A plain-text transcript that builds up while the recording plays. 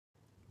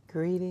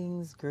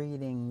Greetings,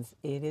 greetings.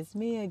 It is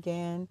me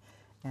again,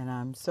 and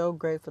I'm so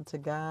grateful to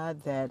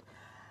God that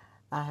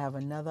I have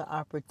another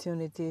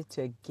opportunity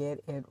to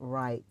get it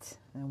right.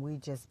 And we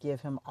just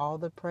give Him all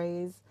the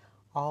praise,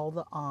 all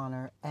the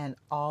honor, and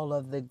all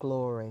of the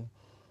glory.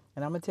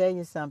 And I'm going to tell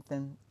you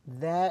something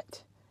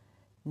that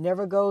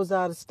never goes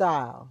out of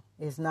style.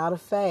 It's not a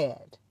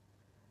fad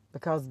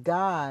because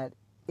God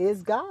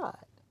is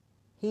God.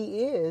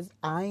 He is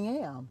I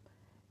am.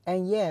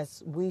 And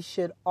yes, we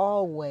should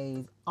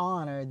always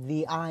honor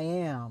the I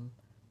am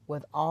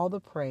with all the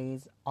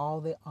praise, all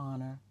the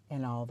honor,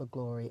 and all the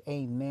glory.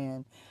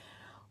 Amen.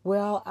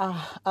 Well,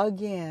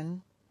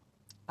 again,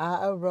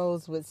 I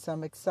arose with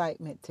some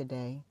excitement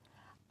today.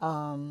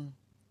 I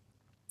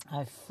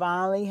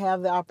finally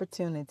have the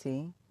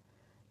opportunity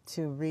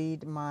to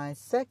read my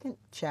second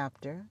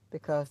chapter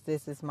because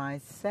this is my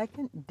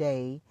second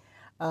day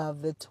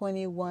of the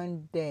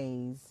 21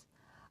 days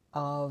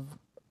of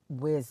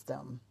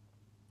wisdom.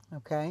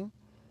 Okay?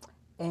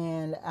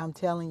 And I'm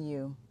telling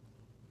you,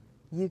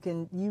 you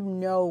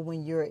know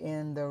when you're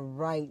in the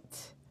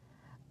right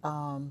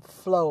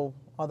flow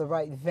or the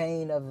right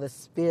vein of the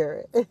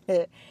Spirit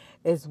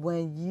is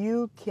when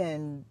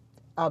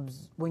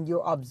when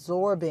you're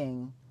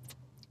absorbing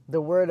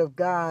the Word of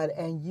God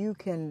and you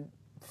can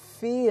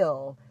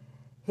feel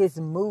His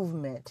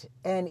movement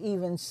and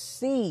even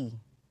see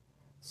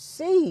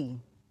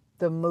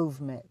the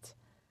movement,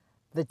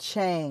 the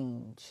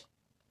change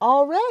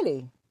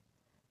already.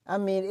 I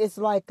mean, it's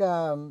like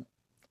a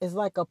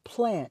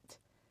plant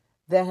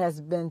that has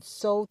been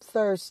so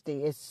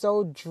thirsty. It's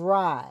so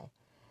dry.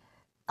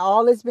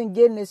 All it's been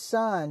getting is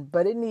sun,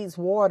 but it needs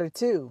water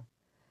too.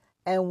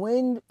 And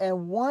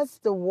once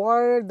the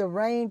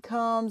rain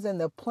comes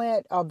and the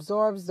plant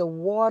absorbs the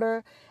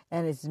water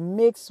and it's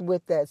mixed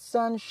with that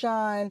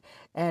sunshine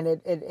and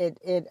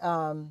it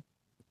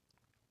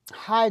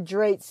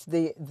hydrates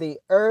the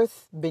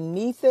earth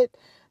beneath it,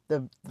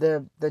 the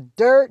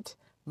dirt.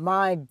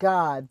 My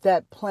God,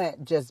 that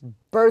plant just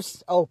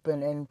bursts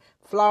open and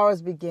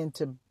flowers begin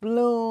to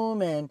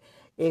bloom and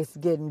it's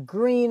getting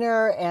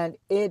greener and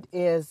it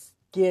is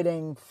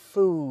getting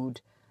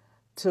food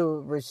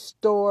to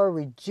restore,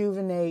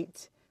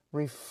 rejuvenate,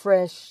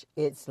 refresh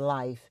its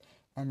life.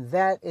 And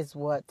that is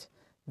what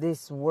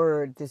this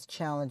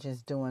challenge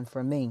is doing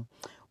for me.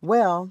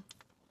 Well,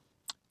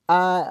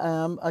 I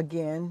am,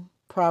 again,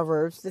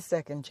 Proverbs, the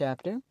second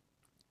chapter.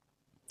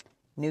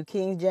 New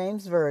King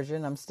James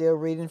Version. I'm still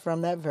reading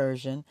from that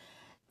version.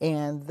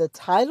 And the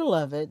title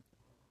of it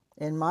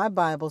in my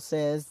Bible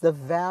says, The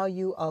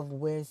Value of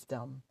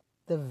Wisdom.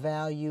 The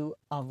Value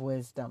of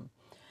Wisdom.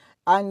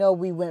 I know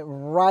we went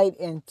right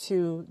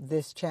into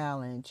this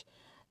challenge.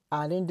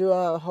 I didn't do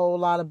a whole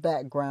lot of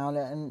background,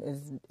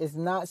 and it's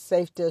not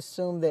safe to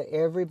assume that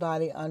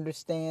everybody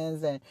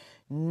understands and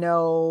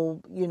know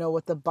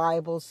what the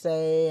Bible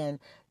say and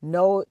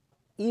know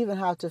even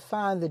how to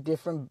find the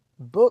different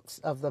books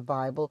of the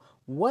Bible,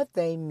 what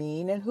they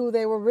mean, and who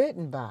they were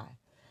written by.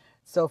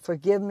 So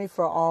forgive me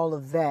for all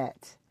of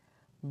that.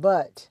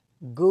 But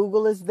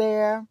Google is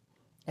there,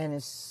 and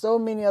there's so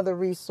many other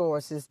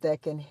resources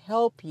that can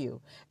help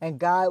you. And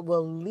God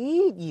will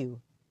lead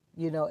you,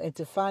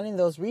 into finding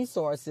those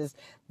resources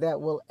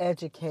that will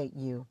educate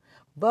you.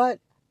 But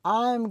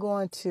I'm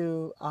going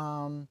to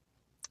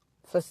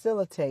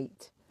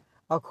facilitate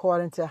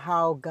according to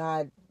how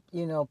God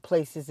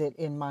places it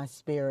in my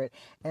spirit.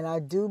 And I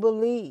do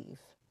believe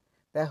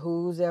that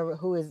who's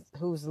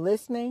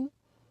listening,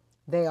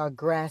 they are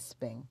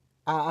grasping.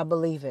 I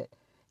believe it.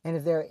 And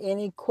if there are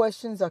any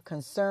questions or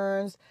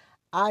concerns,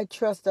 I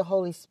trust the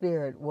Holy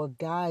Spirit will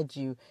guide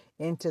you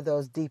into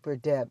those deeper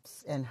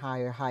depths and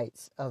higher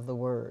heights of the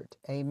Word.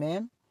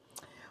 Amen.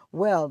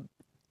 Well,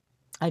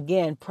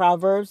 again,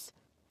 Proverbs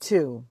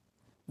 2.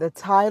 The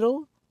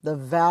title, The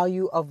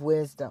Value of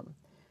Wisdom.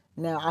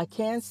 Now, I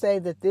can say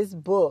that this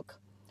book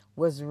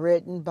was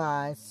written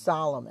by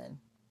Solomon,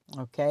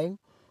 okay?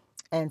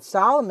 And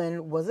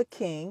Solomon was a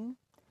king,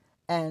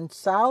 and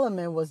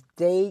Solomon was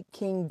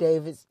King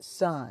David's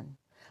son.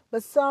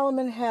 But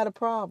Solomon had a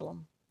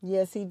problem.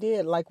 Yes, he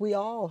did, like we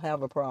all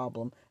have a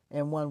problem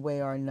in one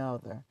way or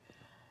another.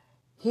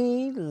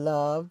 He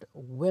loved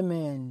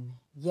women.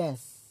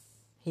 Yes,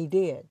 he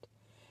did.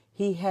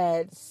 He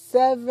had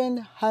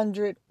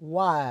 700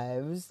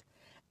 wives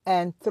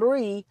and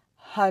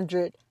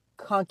 300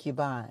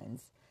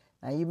 concubines.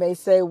 Now you may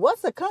say,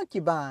 what's a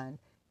concubine?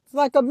 It's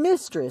like a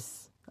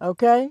mistress,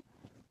 okay?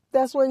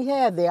 That's what he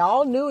had. They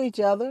all knew each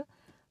other.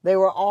 They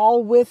were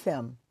all with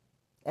him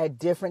at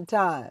different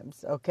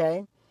times,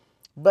 okay?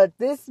 But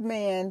this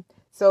man,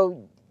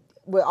 so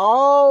with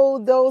all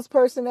those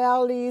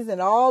personalities and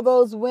all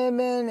those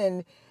women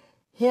and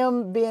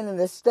him being in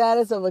the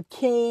status of a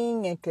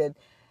king and could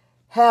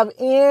have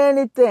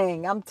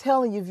anything. I'm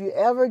telling you, if you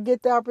ever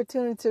get the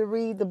opportunity to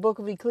read the book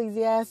of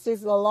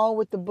Ecclesiastes along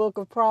with the book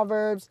of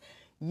Proverbs,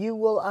 you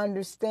will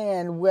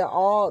understand where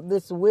all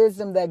this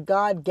wisdom that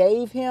God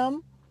gave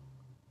him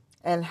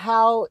and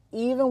how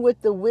even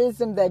with the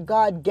wisdom that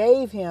God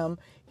gave him,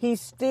 he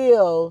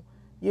still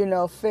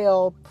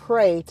fell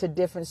prey to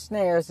different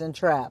snares and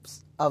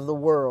traps of the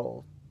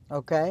world.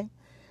 Okay?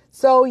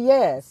 So,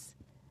 yes,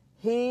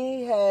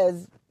 he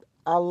has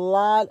a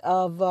lot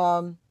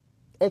of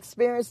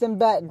experience and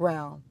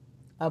background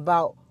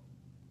about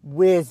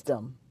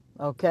wisdom,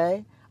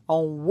 okay,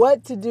 on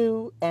what to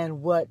do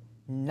and what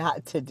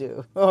not to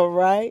do. All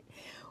right.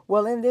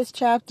 Well, in this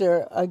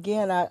chapter,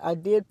 again, I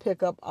did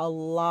pick up a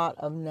lot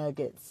of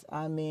nuggets.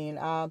 I mean,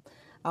 I'm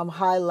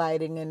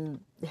highlighting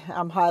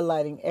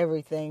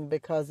everything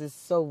because it's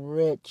so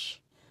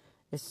rich.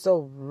 It's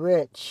so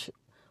rich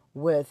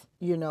with,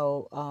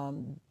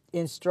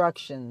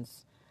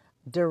 instructions,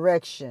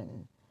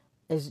 direction.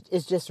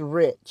 It's just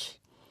rich.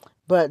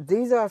 But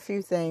these are a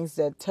few things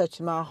that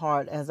touched my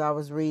heart as I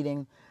was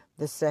reading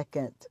the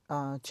second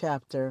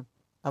chapter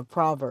of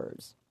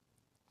Proverbs.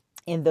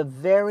 In the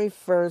very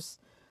first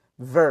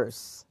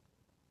verse,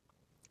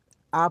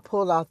 I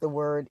pulled out the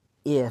word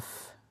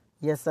if.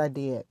 Yes, I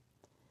did.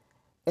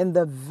 In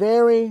the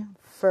very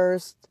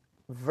first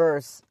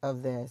verse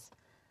of this,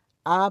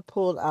 I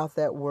pulled out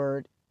that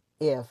word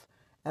if.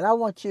 And I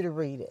want you to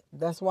read it.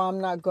 That's why I'm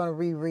not going to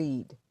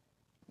reread.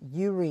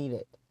 You read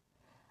it.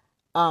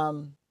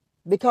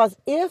 Because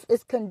if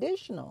is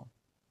conditional.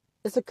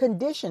 It's a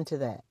condition to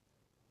that.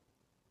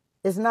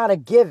 It's not a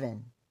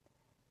given.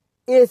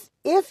 It's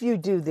if you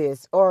do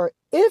this or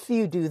if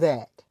you do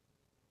that,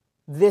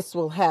 this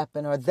will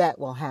happen or that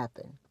will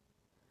happen.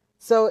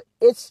 So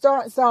it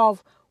starts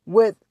off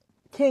with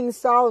King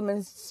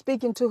Solomon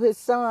speaking to his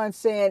son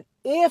saying,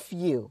 if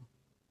you,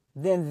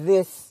 then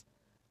this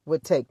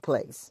would take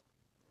place.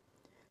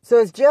 So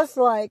it's just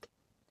like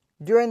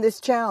during this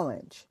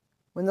challenge,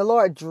 when the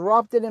Lord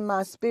dropped it in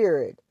my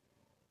spirit,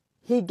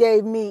 he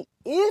gave me,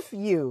 if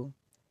you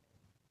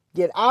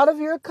get out of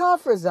your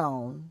comfort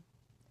zone,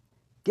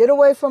 get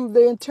away from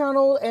the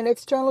internal and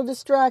external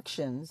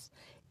distractions,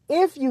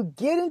 if you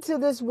get into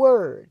this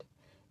word,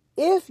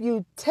 if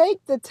you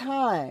take the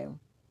time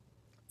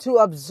to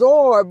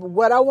absorb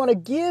what I want to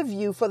give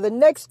you for the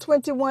next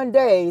 21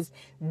 days,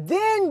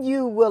 then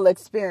you will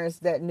experience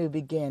that new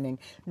beginning.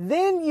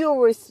 Then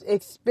you'll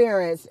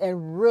experience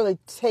and really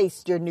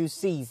taste your new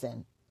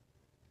season.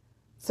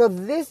 So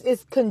this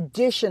is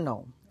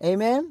conditional.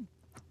 Amen.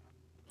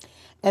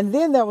 And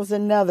then there was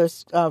another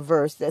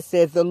verse that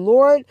says the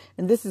Lord,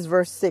 and this is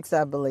verse 6,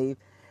 I believe.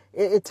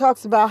 It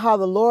talks about how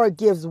the Lord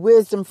gives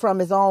wisdom from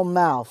his own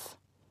mouth.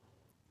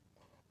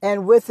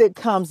 And with it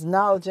comes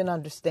knowledge and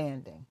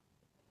understanding.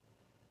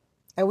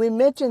 And we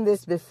mentioned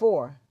this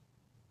before,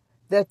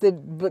 that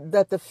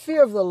the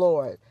fear of the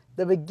Lord,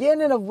 the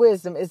beginning of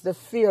wisdom is the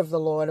fear of the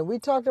Lord. And we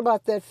talked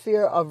about that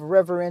fear of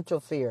reverential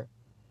fear.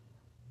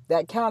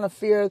 That kind of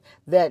fear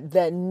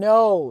that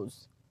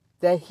knows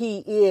that he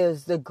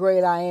is the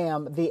great I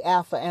am, the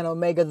Alpha and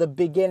Omega, the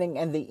beginning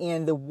and the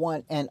end, the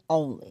one and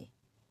only.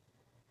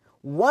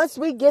 Once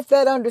we get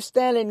that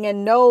understanding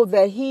and know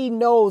that he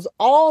knows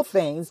all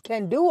things,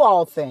 can do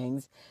all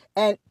things,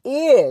 and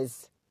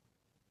is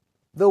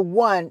the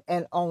one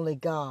and only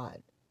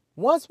God.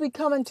 Once we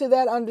come into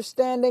that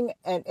understanding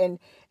and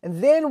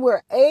then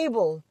we're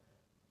able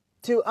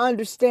to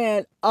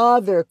understand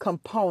other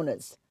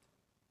components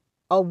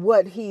of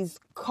what he's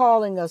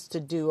calling us to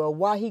do or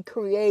why he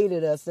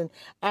created us and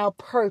our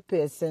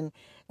purpose and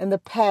the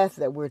path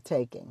that we're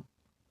taking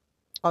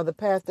or the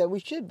path that we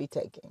should be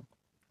taking.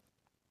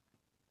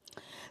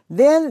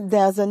 Then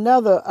there's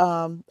another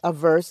a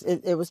verse.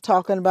 It was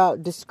talking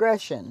about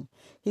discretion.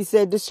 He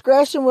said,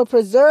 discretion will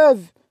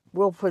preserve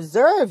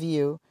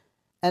you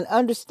and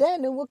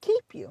understanding will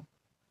keep you.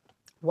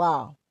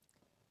 Wow.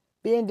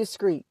 Being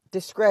discreet,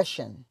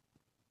 discretion.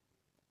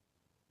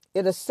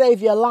 It'll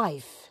save your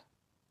life.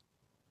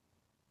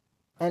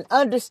 And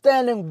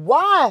understanding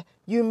why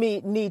you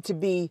need to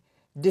be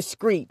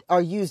discreet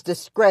or use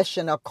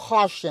discretion or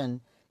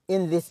caution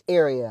in this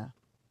area.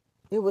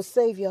 It will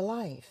save your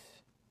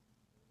life.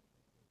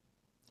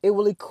 It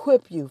will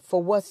equip you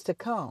for what's to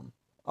come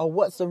or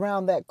what's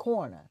around that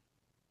corner.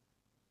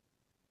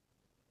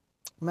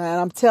 Man,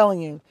 I'm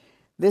telling you,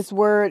 this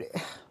word,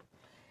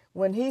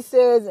 when he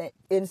says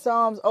in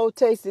Psalms, oh,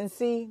 taste and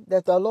see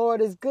that the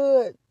Lord is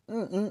good,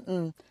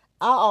 I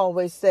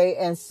always say,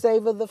 and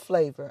savor the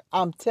flavor.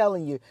 I'm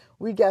telling you,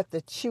 we got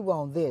to chew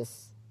on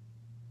this.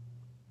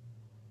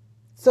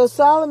 So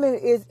Solomon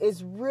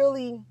is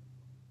really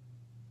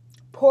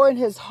pouring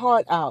his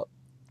heart out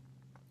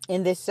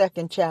in this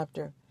second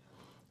chapter.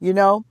 You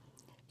know,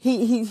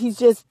 he's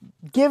just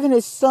giving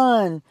his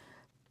son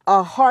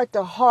a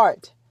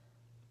heart-to-heart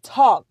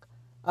talk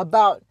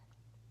about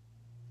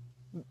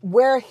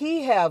where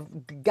he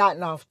had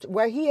gotten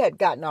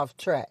off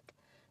track,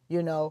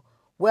 you know.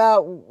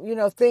 Well, you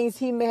know, things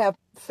he may have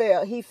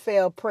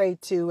fell prey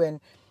to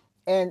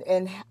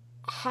and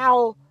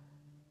how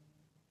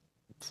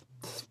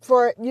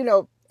for, you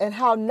know, and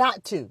how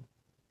not to,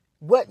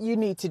 what you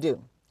need to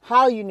do,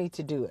 how you need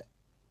to do it.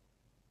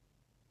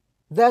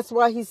 That's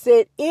why he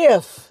said,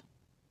 if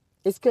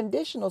it's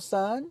conditional,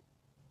 son,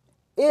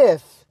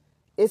 if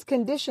it's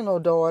conditional,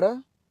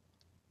 daughter,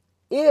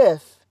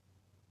 if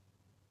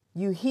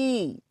you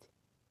heed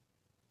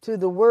to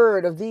the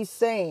word of these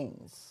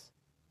sayings,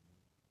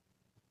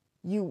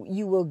 you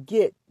will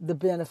get the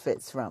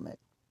benefits from it.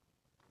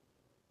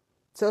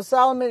 So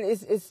Solomon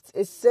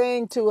is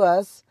saying to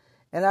us,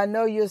 and I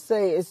know you'll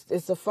say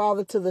it's a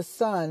father to the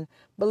son,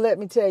 but let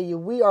me tell you,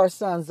 we are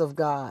sons of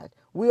God.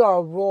 We are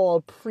a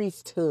royal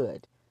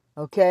priesthood,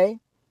 okay?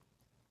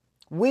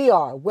 We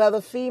are,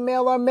 whether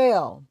female or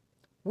male,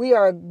 we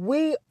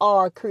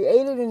are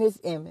created in his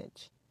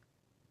image.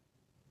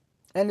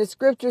 And the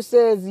scripture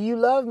says, you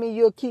love me,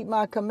 you'll keep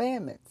my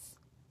commandments.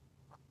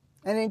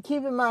 And in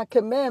keeping my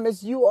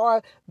commandments, you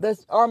are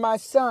my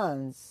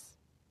sons.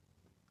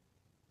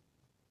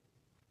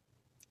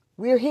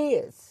 We're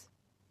his.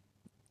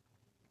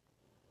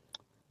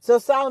 So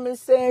Solomon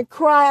is saying,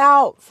 cry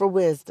out for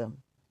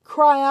wisdom.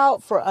 Cry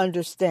out for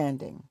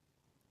understanding.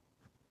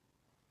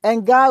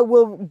 And God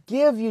will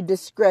give you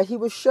discretion. He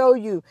will show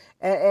you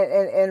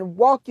and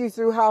walk you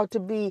through how to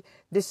be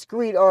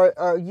discreet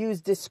or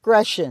use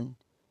discretion.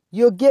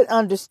 You'll get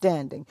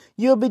understanding.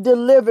 You'll be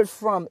delivered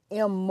from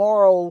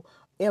immoral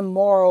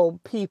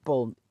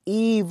people,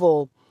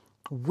 evil,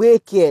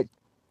 wicked,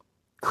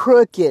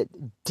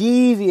 crooked,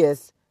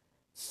 devious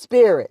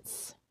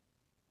spirits.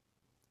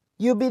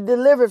 You'll be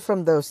delivered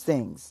from those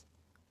things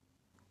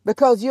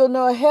because you'll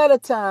know ahead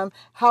of time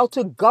how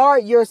to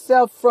guard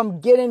yourself from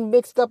getting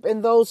mixed up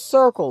in those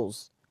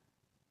circles.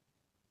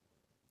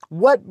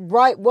 What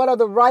are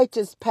the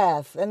righteous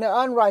path and the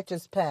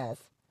unrighteous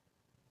path?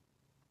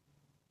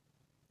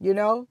 You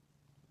know?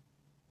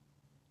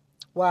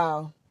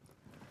 Wow.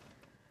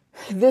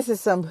 This is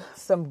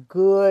some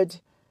good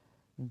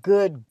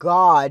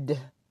God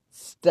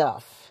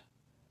stuff.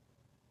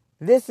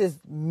 This is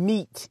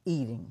meat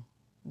eating.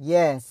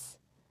 Yes.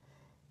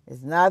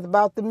 It's not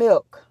about the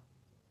milk.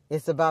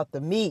 It's about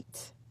the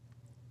meat.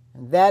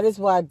 And that is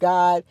why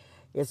God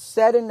is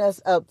setting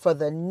us up for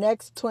the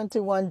next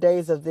 21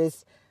 days of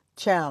this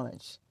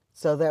challenge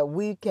so that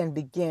we can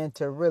begin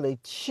to really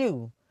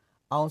chew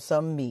on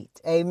some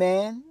meat.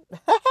 Amen.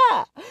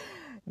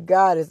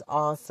 God is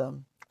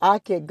awesome. I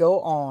could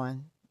go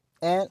on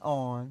and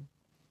on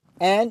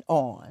and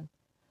on,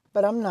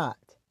 but I'm not,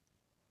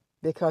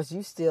 because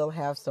you still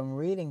have some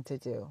reading to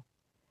do,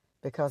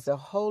 because the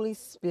Holy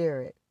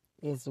Spirit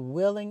is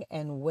willing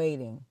and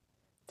waiting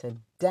to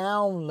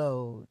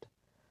download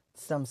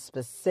some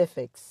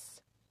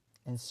specifics,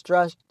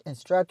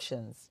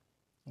 instructions,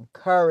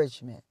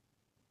 encouragement,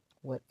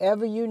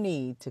 whatever you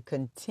need to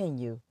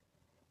continue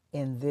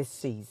in this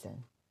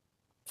season.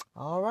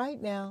 All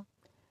right now,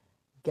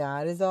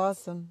 God is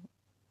awesome.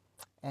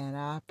 And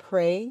I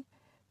pray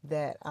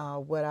that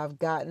what I've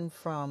gotten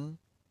from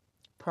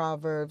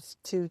Proverbs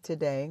 2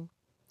 today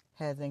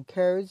has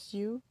encouraged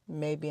you,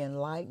 maybe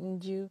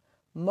enlightened you,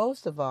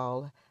 most of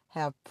all,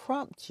 have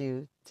prompted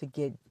you to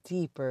get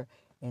deeper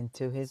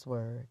into his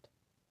word.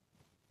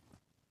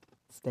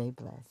 Stay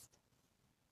blessed.